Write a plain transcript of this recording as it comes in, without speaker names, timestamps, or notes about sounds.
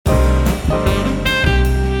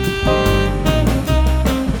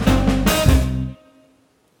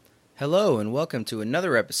Hello and welcome to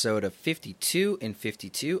another episode of 52 in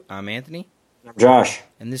 52. I'm Anthony. I'm Josh.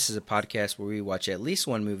 And this is a podcast where we watch at least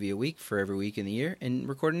one movie a week for every week in the year and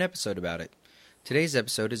record an episode about it. Today's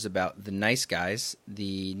episode is about The Nice Guys,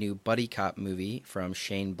 the new buddy cop movie from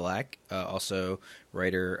Shane Black, also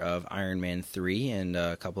writer of Iron Man 3 and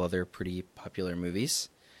a couple other pretty popular movies.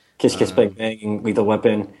 Kiss Kiss Bang Bang, Lethal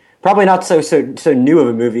Weapon. Probably not so new of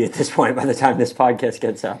a movie at this point by the time this podcast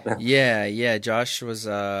gets out, though. Yeah. Josh was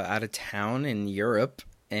out of town in Europe,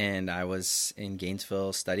 and I was in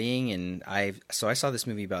Gainesville studying, and I saw this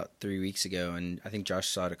movie about 3 weeks ago, and I think Josh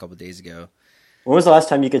saw it a couple days ago. When was the last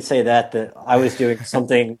time you could say that I was doing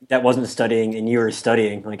something that wasn't studying and you were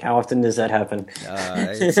studying? Like, how often does that happen?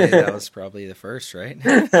 I'd say that was probably the first, right?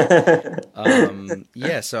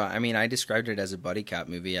 So, I mean, I described it as a buddy cop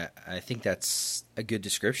movie. I think that's a good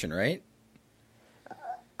description, right?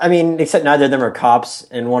 I mean, except neither of them are cops,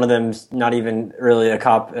 and one of them's not even really a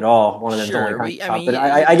cop at all. One of them's only a cop. But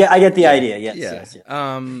I get the idea, yes.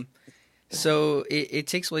 So it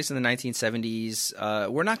takes place in the 1970s.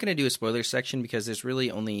 We're not going to do a spoiler section because there's really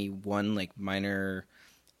only one minor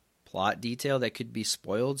plot detail that could be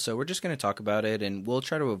spoiled. So we're just going to talk about it, and we'll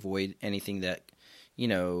try to avoid anything that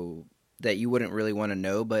that you wouldn't really want to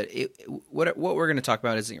know. But what we're going to talk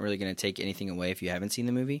about isn't really going to take anything away if you haven't seen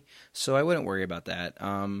the movie. So I wouldn't worry about that.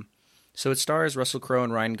 So it stars Russell Crowe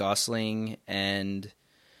and Ryan Gosling, and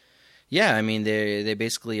yeah, I mean they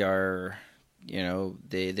basically are.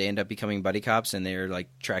 They end up becoming buddy cops, and they're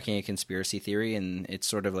tracking a conspiracy theory, and it's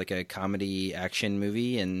sort of like a comedy action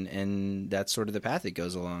movie, and that's sort of the path it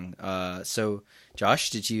goes along. So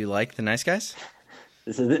Josh, did you like The Nice Guys?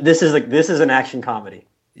 This is an action comedy.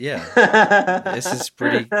 Yeah, this is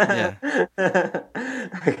pretty. Yeah.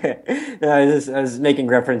 Okay. No, I was making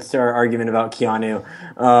reference to our argument about Keanu,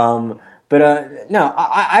 but no,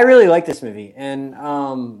 I really like this movie, and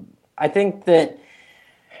I think that.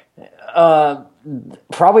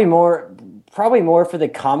 Probably more for the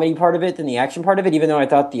comedy part of it than the action part of it, even though I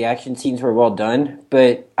thought the action scenes were well done.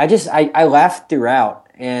 But I laughed throughout,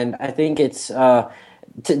 and I think it's to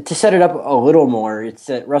set it up a little more. It's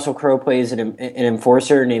that Russell Crowe plays an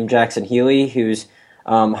enforcer named Jackson Healy, who's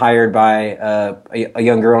hired by a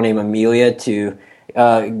young girl named Amelia to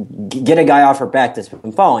get a guy off her back that's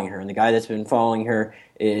been following her, and the guy that's been following her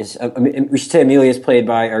is we should say Amelia is played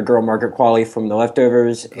by our girl Margaret Qualley from The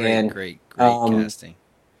Leftovers. Great casting.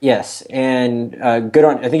 Yes, and good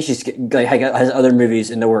on. I think she's has other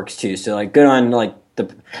movies in the works too. So good on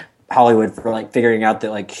the Hollywood for figuring out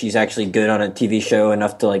that she's actually good on a TV show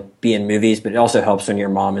enough to be in movies. But it also helps when your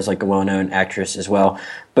mom is a well-known actress as well.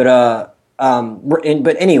 But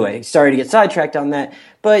but anyway, sorry to get sidetracked on that.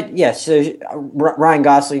 But yes, so Ryan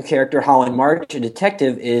Gosling's character, Holland March, a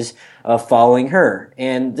detective, is following her,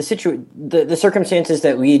 and the circumstances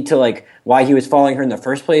that lead to why he was following her in the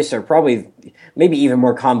first place are probably maybe even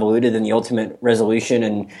more convoluted than the ultimate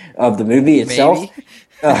resolution of the movie itself.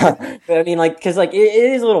 But I mean, because it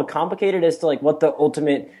is a little complicated as to what the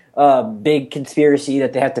ultimate big conspiracy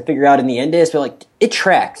that they have to figure out in the end is, but it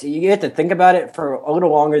tracks. You have to think about it for a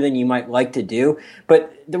little longer than you might like to do.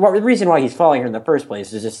 But the reason why he's following her in the first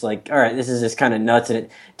place is just all right, this is just kind of nuts, and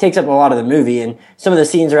it takes up a lot of the movie. And some of the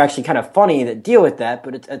scenes are actually kind of funny that deal with that,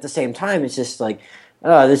 but at the same time, it's just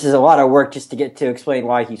this is a lot of work just to get to explain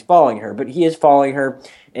why he's following her. But he is following her,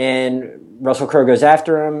 and Russell Crowe goes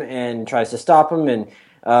after him and tries to stop him, and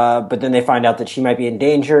but then they find out that she might be in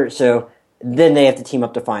danger, so then they have to team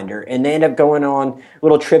up to find her. And they end up going on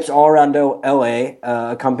little trips all around L.A.,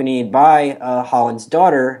 accompanied by Holland's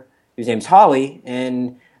daughter, whose name's Holly,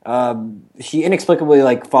 and she inexplicably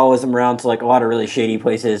follows them around to a lot of really shady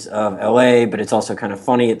places of L.A., but it's also kind of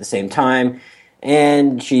funny at the same time.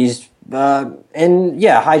 And she's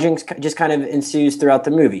hijinks just kind of ensues throughout the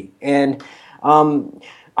movie. And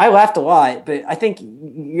I laughed a lot, but I think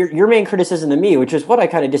your main criticism to me, which is what I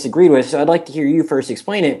kind of disagreed with, so I'd like to hear you first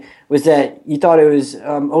explain it, was that you thought it was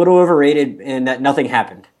a little overrated and that nothing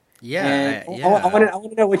happened. Yeah. I want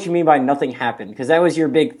to know what you mean by nothing happened, because that was your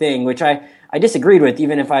big thing, which I disagreed with,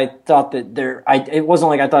 even if I thought that it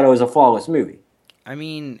wasn't I thought it was a flawless movie. I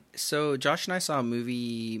mean, so Josh and I saw a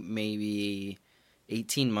movie maybe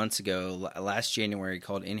 18 months ago, last January,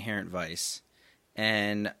 called Inherent Vice,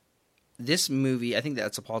 and this movie, I think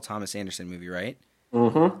that's a Paul Thomas Anderson movie, right?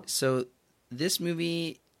 Mm-hmm. So this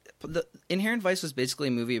movie, the Inherent Vice was basically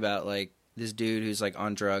a movie about this dude who's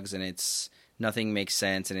on drugs, and nothing makes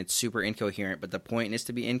sense, and it's super incoherent, but the point is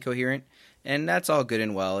to be incoherent, and that's all good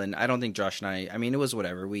and well. And I don't think Josh and I mean, it was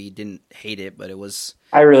whatever. We didn't hate it, but it was.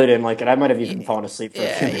 I really didn't like it. I might have even fallen asleep for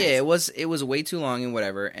a few minutes. Yeah, it was way too long and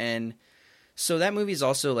whatever. And So that movie is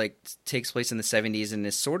also like takes place in the 70s and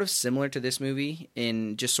is sort of similar to this movie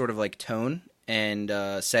in just sort of like tone and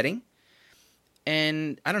setting.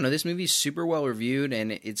 And I don't know, this movie is super well reviewed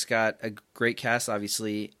and it's got a great cast,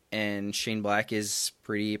 obviously. And Shane Black is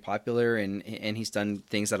pretty popular and he's done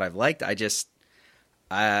things that I've liked. I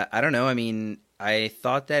don't know. I mean, I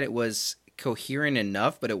thought that it was coherent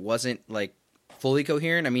enough, but it wasn't like fully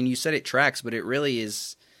coherent. I mean, you said it tracks, but it really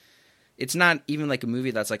is. It's not even like a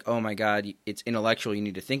movie that's like, oh my God, it's intellectual. You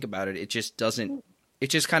need to think about it. It just doesn't. It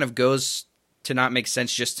just kind of goes to not make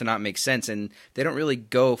sense just to not make sense. And they don't really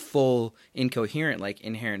go full incoherent like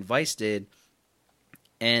Inherent Vice did.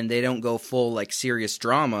 And they don't go full like serious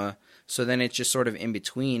drama. So then it's just sort of in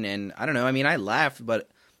between. And I don't know. I mean, I laughed, but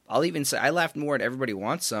I'll even say I laughed more at Everybody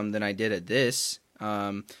Wants Some than I did at this.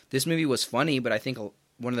 This movie was funny, but I think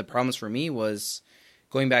one of the problems for me was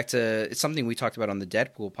going back to it's something we talked about on the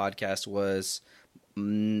Deadpool podcast was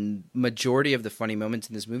majority of the funny moments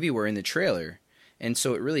in this movie were in the trailer. And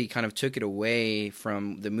so it really kind of took it away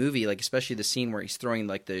from the movie, like especially the scene where he's throwing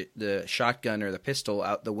like the shotgun or the pistol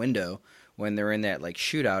out the window when they're in that like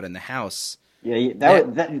shootout in the house. Yeah,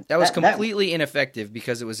 that was completely ineffective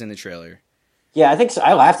because it was in the trailer. Yeah, I think so.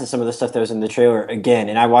 I laughed at some of the stuff that was in the trailer again,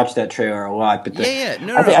 and I watched that trailer a lot. But I'm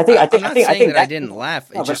not saying that I didn't laugh.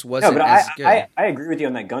 It just wasn't as good. I agree with you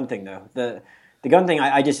on that gun thing, though. The gun thing,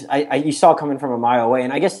 I you saw coming from a mile away,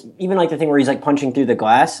 and I guess even like the thing where he's like punching through the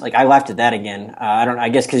glass, like I laughed at that again. I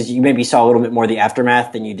guess because you maybe saw a little bit more of the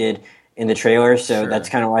aftermath than you did in the trailer, so that's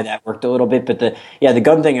kind of why that worked a little bit. But the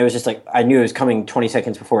gun thing, it was just like I knew it was coming 20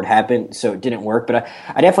 seconds before it happened, so it didn't work. But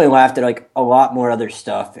I definitely laughed at like a lot more other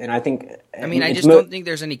stuff, and I think. I mean, I just don't think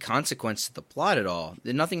there's any consequence to the plot at all.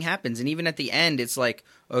 Nothing happens, and even at the end, it's like,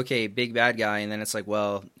 okay, big bad guy, and then it's like,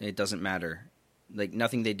 well, it doesn't matter. Like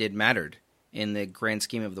nothing they did mattered in the grand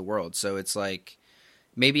scheme of the world. So it's like.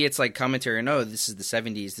 Maybe it's like commentary, no, this is the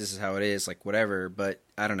 70s, this is how it is, like whatever, but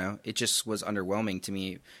I don't know. It just was underwhelming to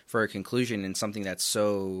me for a conclusion and something that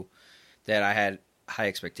I had high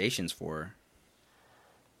expectations for.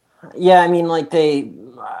 Yeah, I mean, like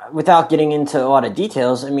without getting into a lot of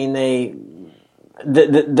details, I mean, the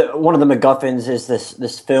one of the MacGuffins is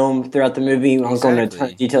this film throughout the movie. I won't go into a ton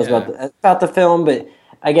of details about the film, but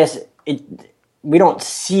I guess we don't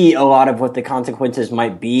see a lot of what the consequences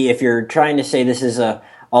might be. If you're trying to say this is a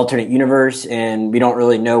alternate universe and we don't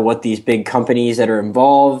really know what these big companies that are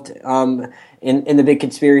involved in the big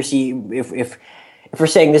conspiracy, if we're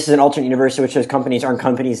saying this is an alternate universe in which those companies aren't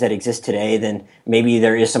companies that exist today, then maybe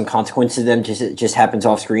there is some consequence to them. It just happens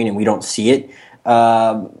off screen and we don't see it.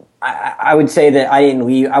 I would say that I didn't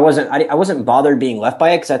leave. I wasn't bothered being left by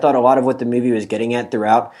it because I thought a lot of what the movie was getting at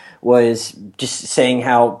throughout was just saying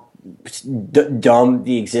how dumb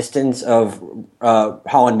the existence of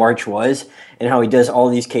Holland March was and how he does all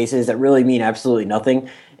these cases that really mean absolutely nothing.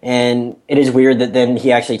 And it is weird that then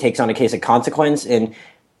he actually takes on a case of consequence and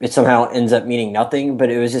it somehow ends up meaning nothing.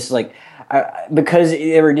 But it was just like because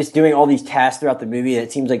they were just doing all these tasks throughout the movie,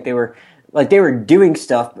 it seems like they were doing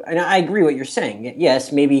stuff. And I agree what you're saying.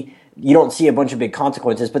 Yes, maybe you don't see a bunch of big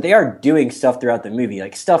consequences, but they are doing stuff throughout the movie.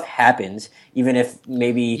 Like stuff happens, even if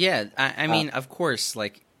maybe. Yeah, I mean, of course,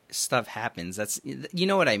 like. Stuff happens. That's you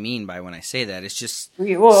know what I mean by when I say that. It's just some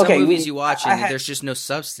movies you watch and there's just no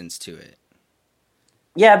substance to it.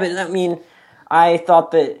 Yeah, but I mean, I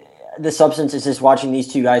thought that the substance is just watching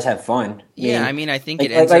these two guys have fun. I mean, I think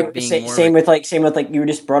it ends up being more same with you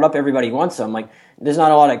just brought up Everybody Wants Some. Like, there's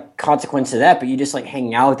not a lot of consequence to that, but you just like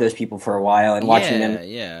hanging out with those people for a while and watching them.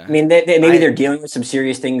 Yeah. I mean, they're dealing with some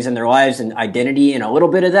serious things in their lives and identity and a little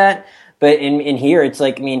bit of that. But in here, it's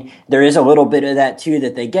like, I mean, there is a little bit of that, too,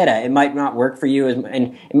 that they get at. It might not work for you,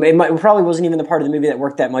 and it probably wasn't even the part of the movie that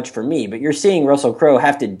worked that much for me. But you're seeing Russell Crowe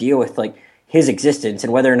have to deal with, like, his existence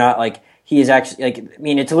and whether or not, like, he is actually, like, I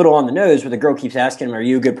mean, it's a little on the nose where the girl keeps asking him, are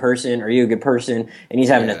you a good person? Are you a good person? And he's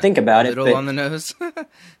having to think about it. A little on the nose.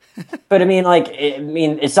 But, I mean, like,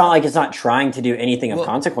 it's not like it's not trying to do anything of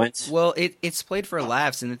consequence. Well, it's played for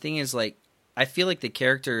laughs, and the thing is, like, I feel like the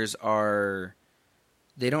characters are,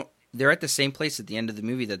 they're at the same place at the end of the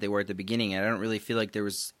movie that they were at the beginning. And I don't really feel like there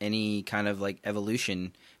was any kind of like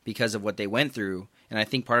evolution because of what they went through. And I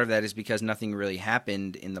think part of that is because nothing really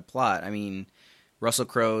happened in the plot. I mean, Russell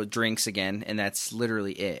Crowe drinks again, and that's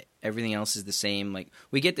literally it. Everything else is the same. Like,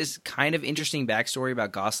 we get this kind of interesting backstory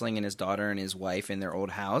about Gosling and his daughter and his wife in their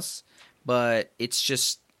old house, but it's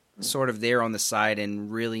just sort of there on the side and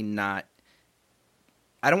really not.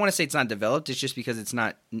 I don't want to say it's not developed. It's just because it's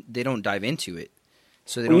not. They don't dive into it.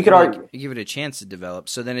 So they don't give it a chance to develop.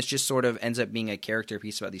 So then it just sort of ends up being a character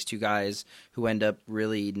piece about these two guys who end up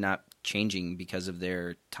really not changing because of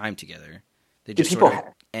their time together. They Do just people sort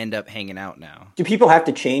of end up hanging out now. do people have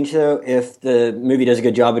to change though if the movie does a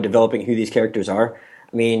good job of developing who these characters are?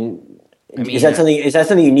 I mean, I is mean, that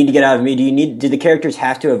something you need to get out of me? Do the characters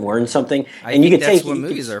have to have learned something? I And you think could that's take what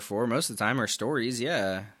movies are for most of the time, or stories.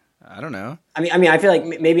 Yeah, I don't know. I feel like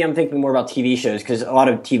maybe I'm thinking more about TV shows because a lot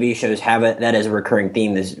of TV shows have that as a recurring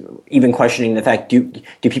theme. Is even questioning the fact do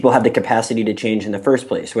people have the capacity to change in the first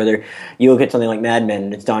place? Whether you look at something like Mad Men,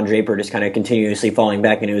 and it's Don Draper just kind of continuously falling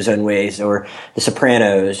back into his own ways, or The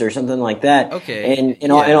Sopranos, or something like that. Okay, And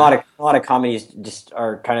yeah. a lot of comedies just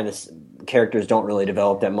are kind of this. Characters don't really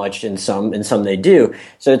develop that much, and some they do.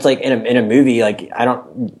 So it's like in a movie, like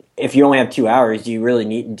if you only have 2 hours, do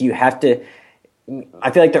you have to?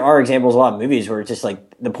 I feel like there are examples, a lot of movies where it's just like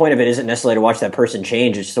the point of it isn't necessarily to watch that person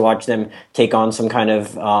change; it's just to watch them take on some kind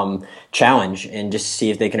of challenge and just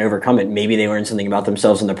see if they can overcome it. Maybe they learn something about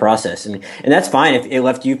themselves in the process, and that's fine if it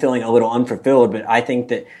left you feeling a little unfulfilled. But I think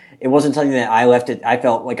that it wasn't something that I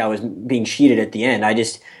felt like I was being cheated at the end.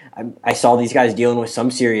 I saw these guys dealing with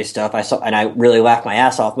some serious stuff. And I really laughed my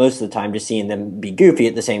ass off most of the time just seeing them be goofy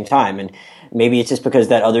at the same time. And maybe it's just because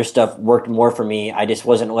that other stuff worked more for me. I just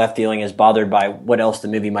wasn't left feeling as bothered by what else the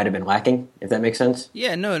movie might have been lacking, if that makes sense.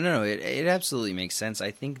 Yeah, no, it absolutely makes sense.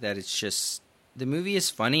 I think that it's just the movie is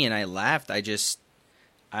funny, and I laughed. I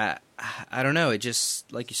don't know. It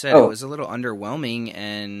just, like you said, it was a little underwhelming.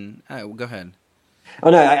 And go ahead. Oh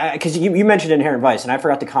no, because you mentioned Inherent Vice, and I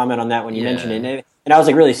forgot to comment on that when you mentioned it. And I was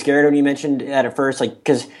like really scared when you mentioned that at first, like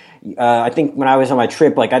because I think when I was on my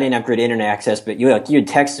trip, like I didn't have great internet access, but you had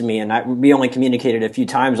texted me, and we only communicated a few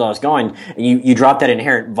times while I was gone, and you dropped that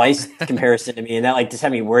Inherent Vice comparison to me, and that like just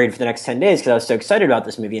had me worried for the next 10 days because I was so excited about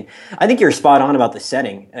this movie. And I think you're spot on about the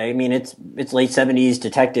setting. I mean, it's late 70s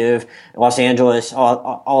detective, Los Angeles,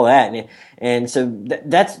 all that, and so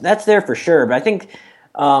that's there for sure. But I think.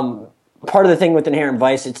 Part of the thing with Inherent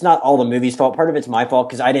Vice, it's not all the movie's fault. Part of it's my fault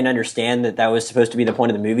because I didn't understand that was supposed to be the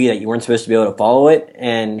point of the movie, that you weren't supposed to be able to follow it,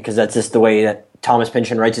 and because that's just the way that Thomas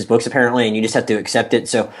Pynchon writes his books apparently, and you just have to accept it.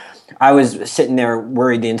 So I was sitting there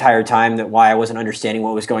worried the entire time that why I wasn't understanding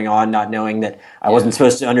what was going on, not knowing that I wasn't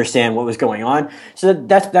supposed to understand what was going on. So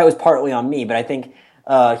that was partly on me, but I think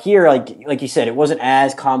here, like you said, it wasn't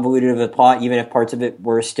as convoluted of a plot, even if parts of it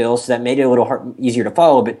were still, so that made it a little easier to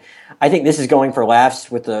follow. But I think this is going for laughs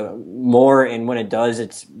with the more, and when it does,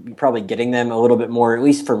 it's probably getting them a little bit more, at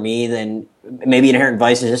least for me, than maybe Inherent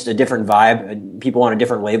Vice is just a different vibe, people on a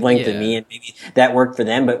different wavelength than me, and maybe that worked for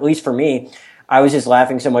them. But at least for me, I was just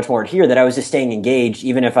laughing so much more here that I was just staying engaged,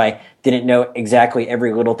 even if I didn't know exactly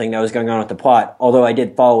every little thing that was going on with the plot, although I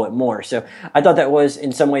did follow it more. So I thought that was,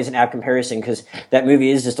 in some ways, an apt comparison, because that movie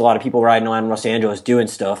is just a lot of people riding around Los Angeles doing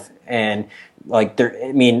stuff, and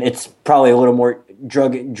it's probably a little more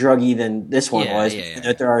druggy than this one was.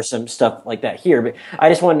 That there are some stuff like that here, but I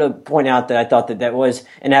just wanted to point out that I thought that was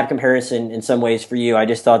an apt comparison in some ways for you. I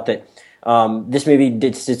just thought that this movie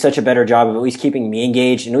did such a better job of at least keeping me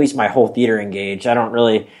engaged, and at least my whole theater engaged. I don't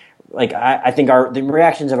really I think the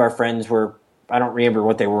reactions of our friends were, I don't remember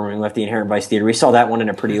what they were when we left the Inherent Vice theater. We saw that one in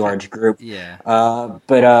a pretty large group.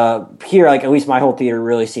 But here, at least my whole theater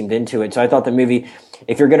really seemed into it. So I thought the movie,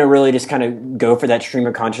 if you're going to really just kind of go for that stream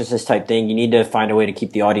of consciousness type thing, you need to find a way to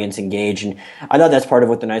keep the audience engaged. And I thought that's part of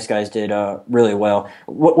what the Nice Guys did really well.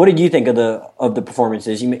 What did you think of the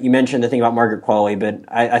performances? You mentioned the thing about Margaret Qualley, but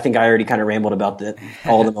I think I already kind of rambled about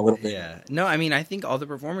all of them a little bit. Yeah. No, I mean, I think all the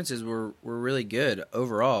performances were really good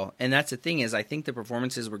overall. And that's the thing, is I think the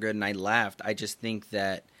performances were good and I laughed. I just think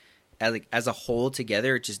that as a whole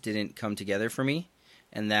together, it just didn't come together for me.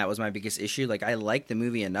 And that was my biggest issue. I liked the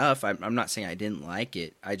movie enough. I'm not saying I didn't like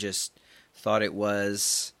it. I just thought it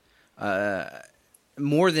was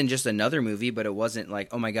more than just another movie, but it wasn't like,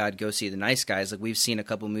 oh my God, go see The Nice Guys. We've seen a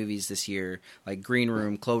couple movies this year, like Green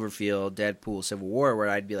Room, Cloverfield, Deadpool, Civil War, where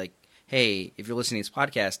I'd be like, hey, if you're listening to this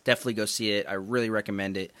podcast, definitely go see it. I really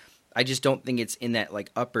recommend it. I just don't think it's in that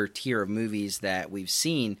upper tier of movies that we've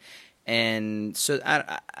seen. And so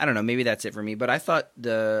I don't know, maybe that's it for me. But I thought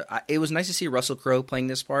it was nice to see Russell Crowe playing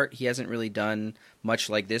this part. He hasn't really done much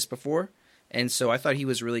like this before, and so I thought he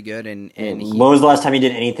was really good. And when was the last time he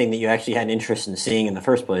did anything that you actually had an interest in seeing in the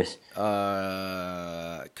first place?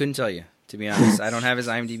 Couldn't tell you, to be honest. I don't have his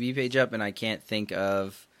IMDb page up, and I can't think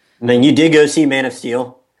of. And then you did go see Man of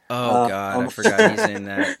Steel. Oh God, I forgot he's in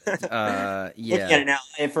that. Yeah. Now,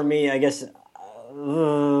 for me, I guess.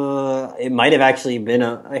 It might have actually been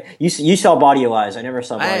you saw Body of Lies. I never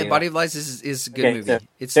saw Body of Lies is a good movie.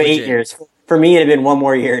 It's so 8 years. For me, it had been one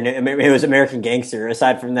more year, and it was American Gangster.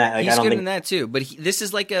 Aside from that, he's I don't good think in that too. But this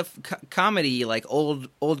is like a comedy,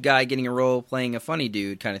 old guy getting a role playing a funny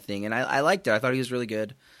dude kind of thing, and I liked it. I thought he was really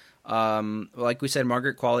good. Like we said,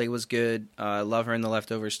 Margaret Qualley was good. I love her in The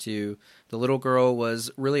Leftovers too. The little girl was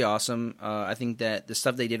really awesome. I think that the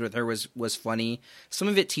stuff they did with her was funny. Some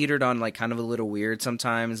of it teetered on like kind of a little weird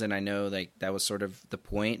sometimes, and I know like that was sort of the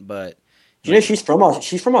point. But You know, she's from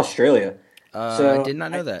Australia. I did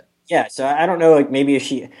not know that. Yeah, so I don't know, like maybe if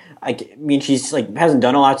she, I mean, she's like hasn't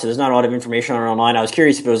done a lot, so there's not a lot of information on her online. I was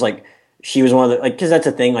curious if it was like she was one of the like because that's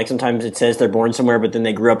a thing. Like sometimes it says they're born somewhere, but then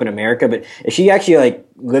they grew up in America. But if she actually like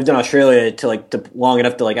lived in Australia to long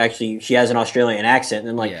enough to like actually she has an Australian accent,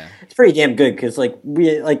 then like it's pretty damn good because like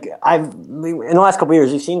I've in the last couple of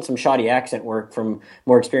years we've seen some shoddy accent work from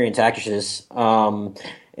more experienced actresses.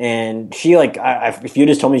 And she like if you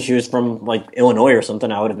just told me she was from like Illinois or something,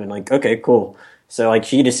 I would have been like, okay, cool. So like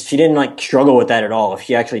she didn't like struggle with that at all. If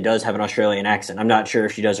she actually does have an Australian accent, I'm not sure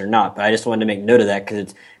if she does or not, but I just wanted to make note of that because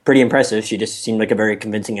it's pretty impressive. She just seemed like a very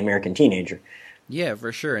convincing American teenager. Yeah,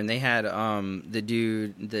 for sure. And they had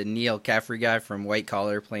the Neil Caffrey guy from White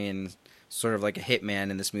Collar playing sort of like a hitman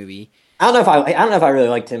in this movie. I don't know if I really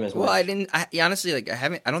liked him as much. Well, I honestly like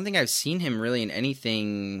I don't think I've seen him really in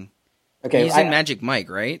anything. Okay, he's in Magic Mike,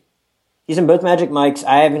 right? He's in both Magic Mikes.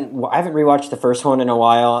 I haven't rewatched the first one in a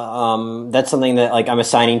while. That's something that like I'm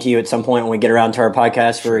assigning to you at some point when we get around to our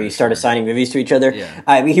podcast where we start assigning movies to each other.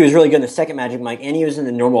 Yeah. He was really good in the second Magic Mike, and he was in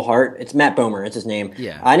The Normal Heart. It's Matt Bomer. It's his name.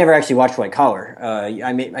 Yeah. I never actually watched White Collar.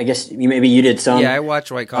 I guess maybe you did some. Yeah, I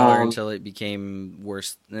watched White Collar until it became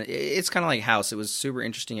worse. It's kind of like House. It was super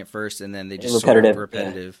interesting at first, and then they just sort of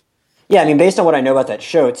repetitive. Yeah. Yeah, I mean, based on what I know about that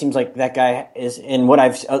show, it seems like that guy is, and what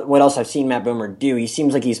else I've seen Matt Bomer do, he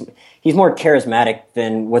seems like he's more charismatic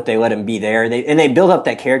than what they let him be there. They build up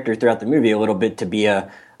that character throughout the movie a little bit to be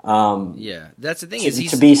a that's the thing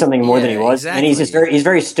to be something more than he was, exactly. And he's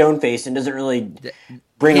very stone faced and doesn't really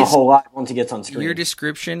bring a whole lot once he gets on screen. Your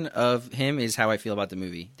description of him is how I feel about the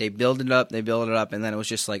movie. They build it up, and then it was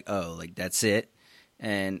just like, oh, like that's it,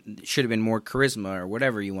 and it should have been more charisma or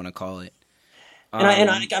whatever you want to call it.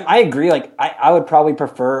 And I agree. Like I would probably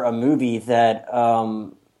prefer a movie that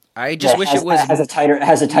I just wish it was has a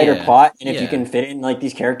tighter plot, and if you can fit in like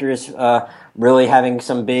these characters really having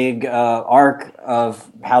some big arc of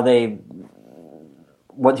how who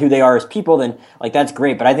they are as people, then like that's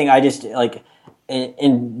great. But I think I just like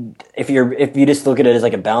if you just look at it as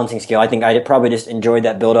like a balancing scale, I think I probably just enjoyed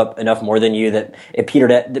that build up enough more than you that it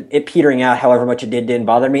petering out however much it didn't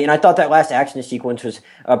bother me. And I thought that last action sequence was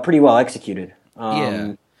pretty well executed.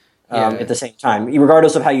 At the same time,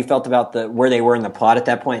 regardless of how you felt about where they were in the plot at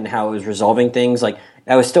that point and how it was resolving things, like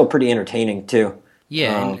that was still pretty entertaining too.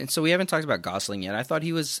 Yeah, and so we haven't talked about Gosling yet. I thought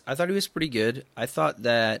he was pretty good. I thought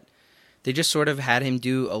that they just sort of had him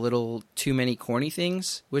do a little too many corny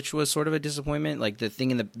things, which was sort of a disappointment. Like the thing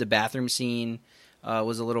in the bathroom scene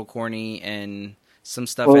was a little corny, and some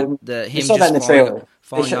stuff him just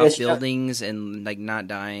falling off buildings and like not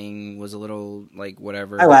dying was a little like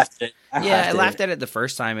whatever. I laughed at it. I laughed at it the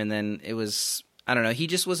first time, and then it was, I don't know, he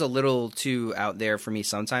just was a little too out there for me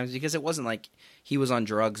sometimes because it wasn't like he was on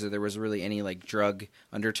drugs or there was really any like drug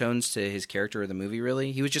undertones to his character or the movie.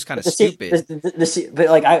 Really, he was just kind of stupid. But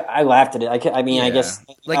like I laughed at it. I guess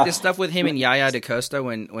like the stuff with him and Yaya DaCosta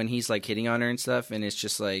when he's like hitting on her and stuff, and it's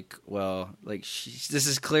just like, well, like this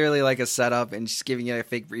is clearly like a setup, and she's giving you a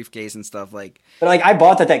fake briefcase and stuff like. But like I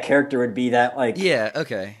bought that character would be that like. Yeah.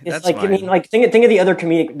 Okay. That's like fine. I mean like think of the other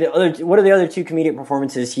what are the other two comedic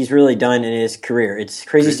performances he's really done in his career? It's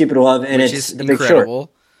Crazy Stupid Love and it's The Big Short.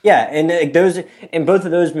 Yeah, and in both of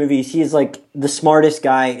those movies, he's like the smartest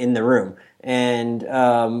guy in the room, and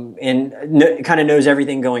kind of knows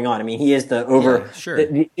everything going on. I mean, he is the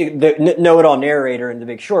know-it-all narrator in The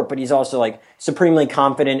Big Short, but he's also like supremely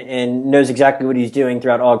confident and knows exactly what he's doing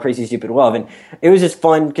throughout all Crazy Stupid Love. And it was just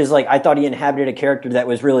fun because like I thought he inhabited a character that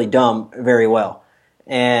was really dumb very well.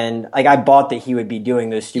 And like I bought that he would be doing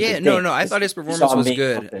those stupid things. No, I thought his performance was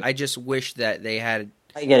good. I just wish that they had.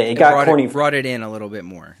 I get it. It got corny. Brought it in a little bit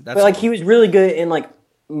more. But like he was really good in like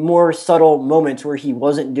more subtle moments where he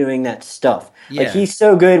wasn't doing that stuff. Yeah. Like he's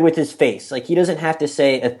so good with his face. Like he doesn't have to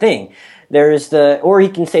say a thing. Or he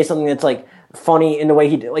can say something that's like funny in the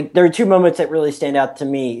way like there are two moments that really stand out to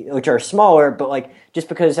me, which are smaller, but like just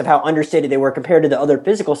because of how understated they were compared to the other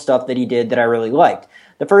physical stuff that he did that I really liked.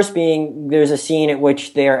 The first being there's a scene at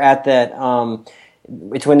which they're at that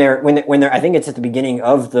it's when they're I think it's at the beginning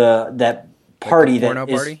of that party, like the porno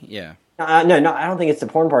party? Yeah. No, I don't think it's the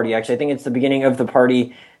porn party, actually. I think it's the beginning of the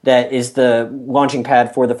party that is the launching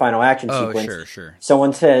pad for the final action sequence. Oh, sure.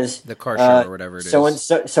 Someone says... The car show or whatever it is.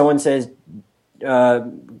 Someone says, can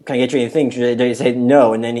I get you anything? They say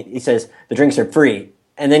no, and then he says, the drinks are free.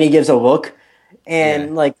 And then he gives a look,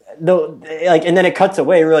 and like and then it cuts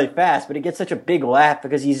away really fast, but it gets such a big laugh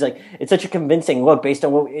because he's like, it's such a convincing look based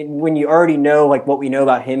on when you already know like what we know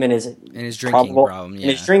about him and his drinking problem, and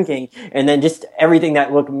his drinking, and then just everything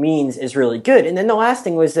that look means is really good. And then the last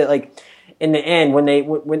thing was that like in the end when they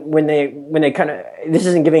kind of, this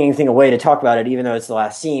isn't giving anything away to talk about it, even though it's the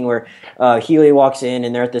last scene where Healy walks in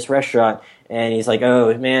and they're at this restaurant and he's like,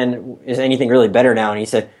 oh man, is anything really better now? And he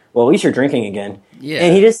said, well, at least you're drinking again. Yeah.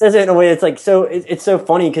 And he just says it in a way that's like so. It's so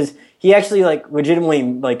funny because he actually like legitimately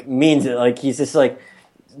like means it. Like he's just like,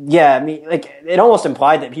 yeah. I mean, like it almost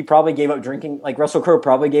implied that he probably gave up drinking. Like Russell Crowe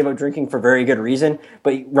probably gave up drinking for very good reason,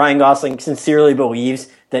 but Ryan Gosling sincerely believes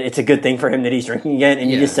that it's a good thing for him that he's drinking again, and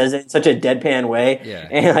he just says it in such a deadpan way. Yeah.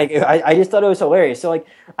 And like I just thought it was hilarious. So like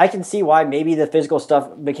I can see why maybe the physical stuff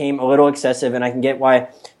became a little excessive, and I can get why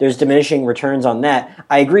there's diminishing returns on that.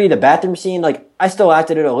 I agree. The bathroom scene, like I still laughed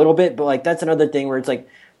at it a little bit, but like that's another thing where it's like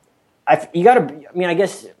you gotta. I mean, I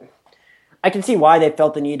guess I can see why they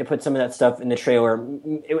felt the need to put some of that stuff in the trailer.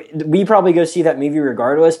 We probably go see that movie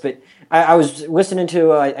regardless, but I was listening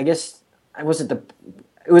to I guess I wasn't the.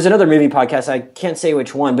 It was another movie podcast. I can't say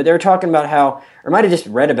which one, but they were talking about how, or I might have just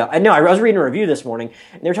read about. I know I was reading a review this morning,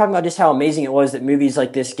 and they were talking about just how amazing it was that movies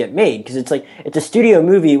like this get made because it's like it's a studio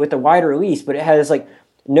movie with a wide release, but it has like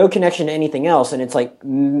no connection to anything else, and it's like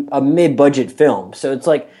a mid-budget film. So it's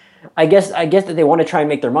like I guess that they want to try and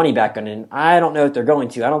make their money back on it. And I don't know if they're going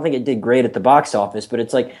to. I don't think it did great at the box office, but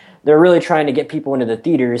it's like they're really trying to get people into the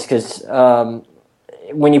theaters because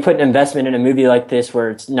when you put an investment in a movie like this,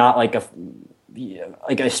 where it's not like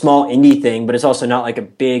a small indie thing, but it's also not like a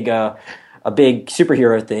big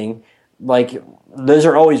superhero thing. Like those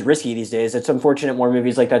are always risky these days. It's unfortunate more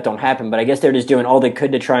movies like that don't happen, but I guess they're just doing all they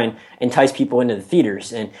could to try and entice people into the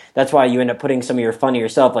theaters, and that's why you end up putting some of your fun to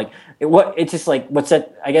yourself. Like it's just like what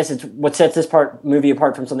sets this movie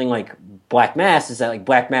apart from something like Black Mass is that like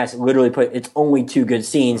Black Mass literally put its only 2 good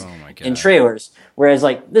scenes in trailers, whereas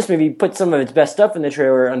like this movie put some of its best stuff in the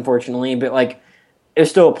trailer, unfortunately, but like there's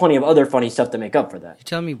still plenty of other funny stuff to make up for that. You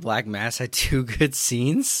telling me Black Mass had 2 good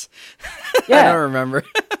scenes? Yeah. I don't remember.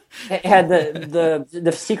 It had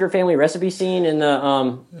the secret family recipe scene in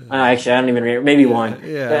the actually I don't even remember, maybe one.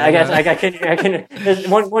 Yeah. I guess I can there's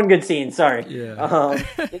one good scene. Sorry. Yeah.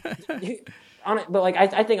 But like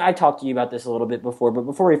I think I talked to you about this a little bit before. But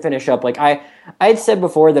before we finish up, like I had said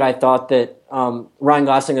before that I thought that Ryan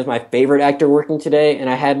Gosling was my favorite actor working today, and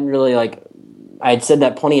I hadn't really like I had said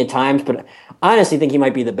that plenty of times, but I honestly think he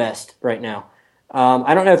might be the best right now.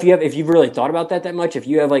 I don't know if you've really thought about that much. If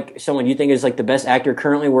you have like someone you think is like the best actor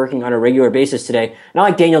currently working on a regular basis today, not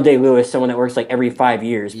like Daniel Day-Lewis, someone that works like every 5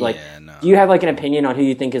 years, but do you have like an opinion on who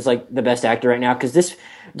you think is like the best actor right now? Because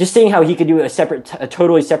just seeing how he could do a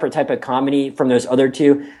totally separate type of comedy from those other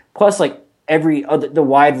two, plus like the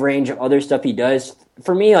wide range of other stuff he does.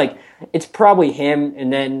 For me, like it's probably him,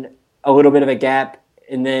 and then a little bit of a gap,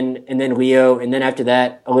 and then Leo, and then after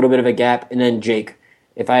that a little bit of a gap, and then Jake.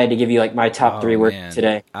 If I had to give you like my top 3 work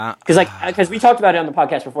today, because we talked about it on the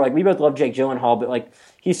podcast before, like we both love Jake Gyllenhaal, but like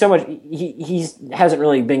he's so much he hasn't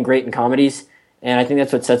really been great in comedies, and I think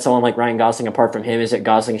that's what sets someone like Ryan Gosling apart from him is that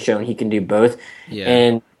Gosling's shown he can do both. Yeah,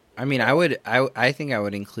 and I mean, I think I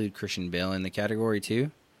would include Christian Bale in the category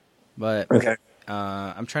too, but okay,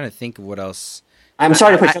 I'm trying to think of what else. I'm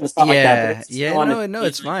sorry to put you on the spot like that. But no,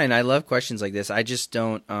 it's fine. I love questions like this. I just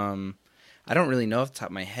don't. I don't really know off the top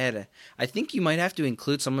of my head. I think you might have to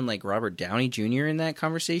include someone like Robert Downey Jr. in that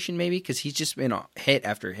conversation, maybe, because he's just been hit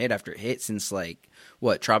after hit after hit since like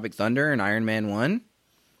Tropic Thunder and Iron Man 1.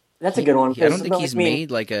 That's a good one. I don't think he's made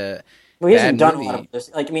like a. Well, he hasn't done a lot of this.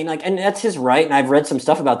 Like I mean, like, and that's his right. And I've read some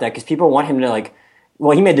stuff about that because people want him to like.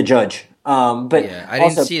 Well, he made The Judge, but yeah, I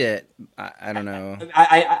didn't see that. I don't know.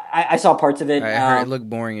 I saw parts of it. I heard it looked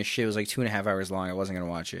boring as shit. It was like 2.5 hours long. I wasn't gonna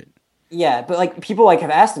watch it. Yeah, but like people like have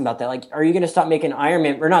asked him about that. Like, are you going to stop making Iron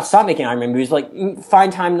Man or not stop making Iron Man movies? But, like,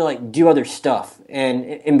 find time to like do other stuff and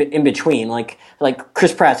in between. Like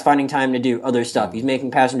Chris Pratt's finding time to do other stuff. He's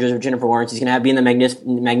making Passengers with Jennifer Lawrence. He's going to be in the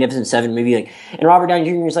Magnificent Seven movie. Like, and Robert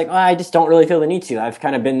Downey Jr. is like, I just don't really feel the need to. I've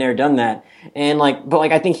kind of been there, done that. And like, but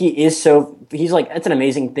like I think he's like that's an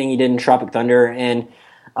amazing thing he did in Tropic Thunder. And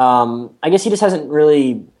I guess he just hasn't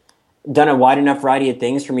really done a wide enough variety of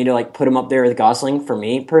things for me to like put him up there with Gosling for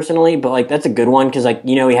me personally, but like that's a good one because like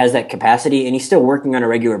he has that capacity and he's still working on a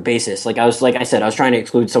regular basis. Like I was trying to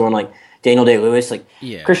exclude someone like Daniel Day-Lewis. Like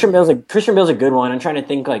Christian Bale's a good one. I'm trying to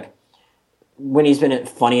think like when he's been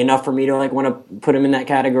funny enough for me to like want to put him in that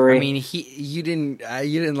category. I mean, you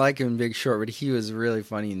didn't like him in Big Short, but he was really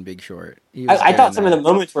funny in Big Short. I thought some of the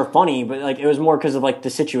moments were funny, but like it was more because of like the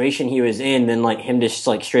situation he was in than like him just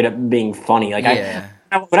like straight up being funny. Like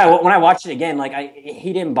when I watched it again, like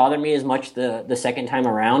he didn't bother me as much the second time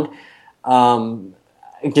around. Um,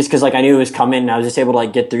 just because like I knew it was coming, and I was just able to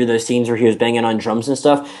like get through those scenes where he was banging on drums and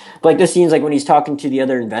stuff. But like those scenes, like when he's talking to the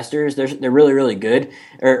other investors, they're really really good.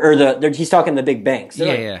 He's talking to the big banks. They're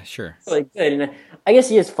Yeah, like yeah, sure. really good. And I guess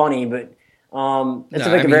he is funny, but it's No, like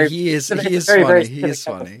I a mean very he is it's he is very, very funny. He is specific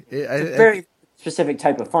type funny. it's a very specific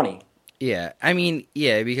type of funny. Yeah, I mean,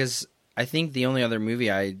 yeah, because I think the only other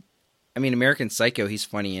movie I mean, American Psycho, he's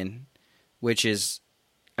funny in, which is,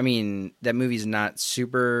 I mean, that movie's not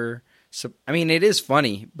super. I mean, it is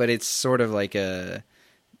funny, but it's sort of like the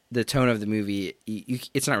tone of the movie.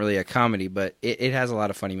 It's not really a comedy, but it has a lot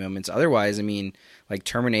of funny moments. Otherwise, I mean, like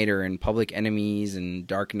Terminator and Public Enemies and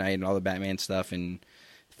Dark Knight and all the Batman stuff and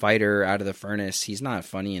Fighter, Out of the Furnace, he's not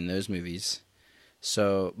funny in those movies.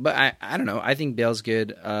 So, but I don't know. I think Bale's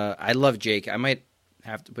good. I love Jake. I might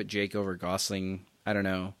have to put Jake over Gosling. I don't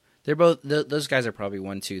know. They're both those guys are probably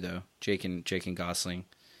 1-2 though. Jake and Gosling.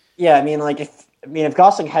 Yeah, I mean, like if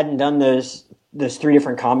Gosling hadn't done those three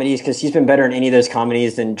different comedies, because he's been better in any of those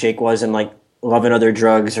comedies than Jake was in like Love and Other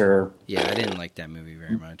Drugs or Yeah, I didn't like that movie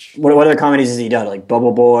very much. what other comedies has he done? Like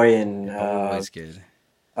Bubble Boy and Always good.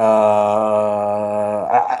 I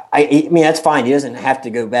mean that's fine. He doesn't have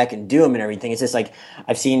to go back and do them and everything. It's just like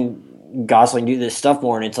I've seen Gosling do this stuff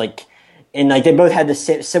more, and it's like. And like they both had this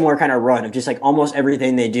similar kind of run of just like almost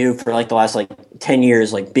everything they do for like the last like 10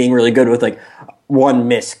 years, like being really good with like one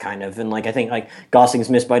miss kind of. And like I think like Gosling's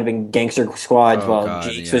miss might have been Gangster Squad, while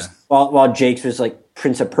Jake's was like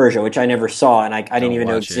Prince of Persia, which I never saw and I didn't even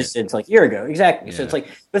know existed. It's like a year ago, exactly. Yeah. So it's like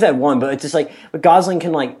with that one, but it's just like but Gosling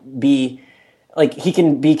can like be like he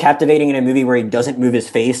can be captivating in a movie where he doesn't move his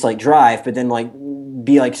face like Drive, but then like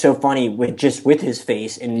be like so funny with his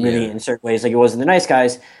face in really in certain ways, like it was in The Nice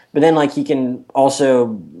Guys. But then like he can also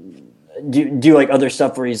do like other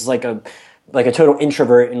stuff where he's like a total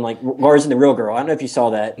introvert and like Lars and the Real Girl. I don't know if you saw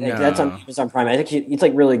that. Like, that's on Amazon Prime. I think it's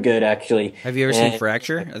like really good actually. Have you ever seen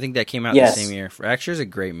Fracture? I think that came out the same year. Fracture's a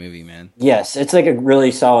great movie, man. Yes, it's like a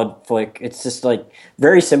really solid flick. It's just like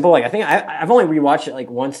very simple. Like I think I've only rewatched it like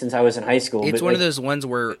once since I was in high school. It's one of those ones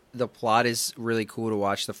where the plot is really cool to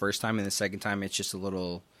watch the first time, and the second time it's just a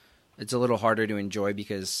little harder to enjoy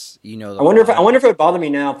because you know. I wonder if it would bother me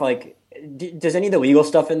now if like. Does any of the legal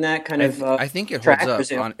stuff in that kind of? I think it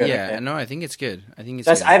holds up. No, I think it's good. I think it's.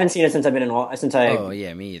 Good. I haven't seen it since I've been in law. Oh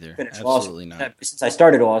yeah, me either. Absolutely not. Since I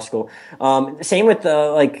started law school. Same with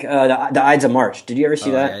the Ides of March. Did you ever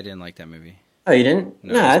see that? Yeah, I didn't like that movie. Oh, you didn't?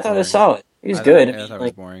 No, I thought it was solid. It was good. I thought it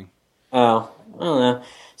was boring. Oh, I don't know.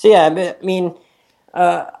 So yeah, but, I mean,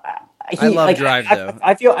 I love Drive though.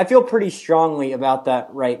 I feel pretty strongly about that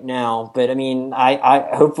right now, but I mean, I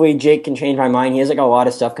hopefully Jake can change my mind. He has like a lot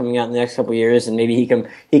of stuff coming out in the next couple of years, and maybe he can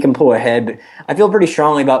pull ahead. But I feel pretty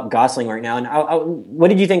strongly about Gosling right now. And what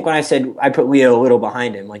did you think when I said I put Leo a little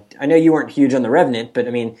behind him? Like I know you weren't huge on The Revenant, but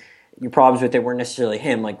I mean, your problems with it weren't necessarily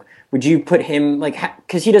him. Like, would you put him like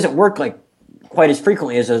because he doesn't work like quite as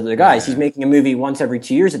frequently as those other guys. Yeah. He's making a movie once every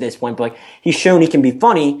 2 years at this point, but like he's shown he can be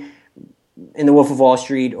funny in The Wolf of Wall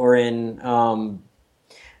Street or in Django,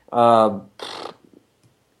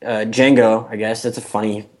 I guess. That's a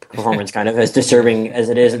funny performance, kind of, as disturbing as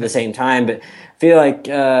it is at the same time. But I feel like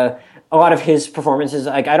a lot of his performances,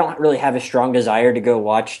 like I don't really have a strong desire to go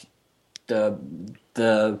watch the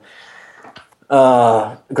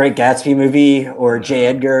Great Gatsby movie or J.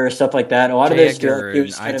 Edgar or stuff like that. A lot of those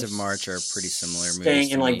and Ides of March are pretty similar movies. Staying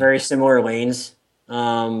in like very similar lanes.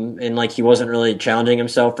 And like he wasn't really challenging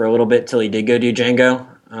himself for a little bit till he did go do Django.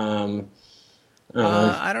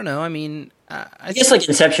 I don't know. I mean, I guess like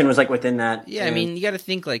Inception was like within that. Yeah, I mean, you got to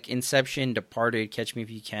think like Inception, Departed, Catch Me If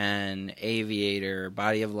You Can, Aviator,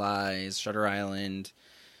 Body of Lies, Shutter Island.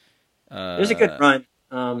 It was a good run.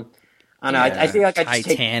 I don't know. I feel like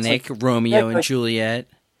Titanic, Romeo and Juliet.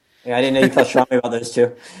 Yeah, I didn't know you felt strongly about those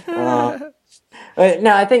two. No,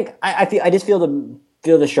 I think I just feel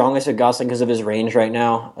the strongest of Gosling because of his range right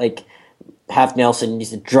now. Like Half Nelson,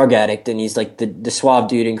 he's a drug addict, and he's like the suave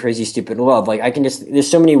dude in Crazy Stupid Love. Like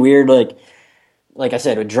there's so many weird like I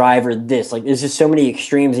said, with Drive or this. Like there's just so many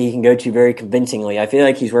extremes that he can go to very convincingly. I feel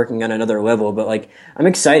like he's working on another level, but like I'm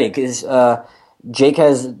excited because Jake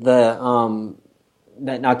has the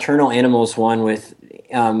that Nocturnal Animals one with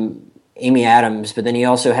Amy Adams, but then he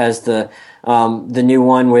also has the new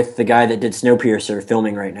one with the guy that did Snowpiercer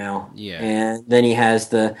filming right now. Yeah. And then he has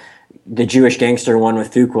the Jewish gangster one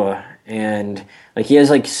with Fuqua. And like he has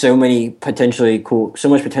like so much potentially cool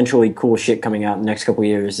shit coming out in the next couple of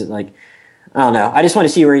years that like I don't know. I just want to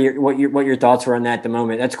see what your thoughts were on that at the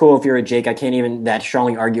moment. That's cool if you're a Jake. I can't even that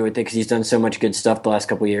strongly argue with it because he's done so much good stuff the last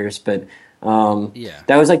couple of years. But Yeah.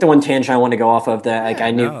 that was like the one tangent I want to go off of that like Yeah,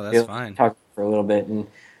 I knew no, that's fine. talk for a little bit and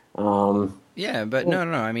Yeah, but no.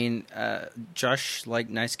 I mean, Josh liked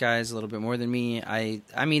Nice Guys a little bit more than me. I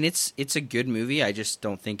mean, it's a good movie. I just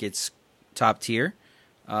don't think it's top tier.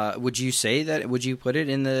 Would you say that? Would you put it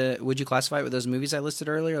in the? Would you classify it with those movies I listed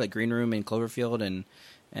earlier, like Green Room and Cloverfield, and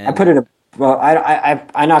I put it. Well,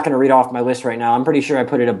 I'm not going to read off my list right now. I'm pretty sure I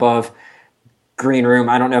put it above Green Room.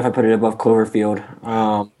 I don't know if I put it above Cloverfield.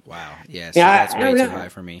 Wow, yeah, so that's way too high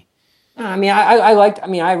for me. I mean,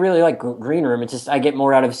 I really like Green Room. It's just I get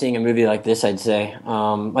more out of seeing a movie like this. I'd say,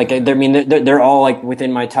 they're all like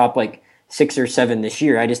within my top like 6 or 7 this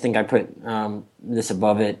year. I just think I put this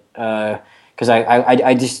above it because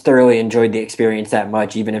I just thoroughly enjoyed the experience that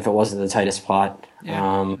much, even if it wasn't the tightest plot.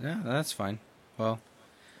 Yeah, that's fine. Well,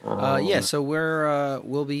 so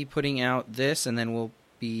we'll be putting out this, and then we'll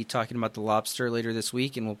be talking about The Lobster later this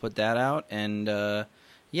week, and we'll put that out. And so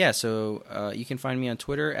you can find me on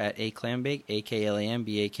Twitter at @aklambake,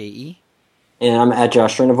 AKLAMBAKE. And I'm at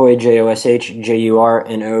Josh Jurnovoy,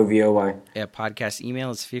 JOSHJURNOVOY. Yeah, podcast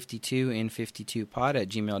email is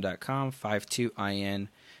 52in52pod@gmail.com,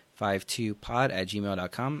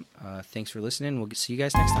 52in52pod@gmail.com. Thanks for listening. We'll see you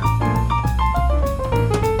guys next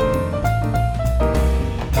time.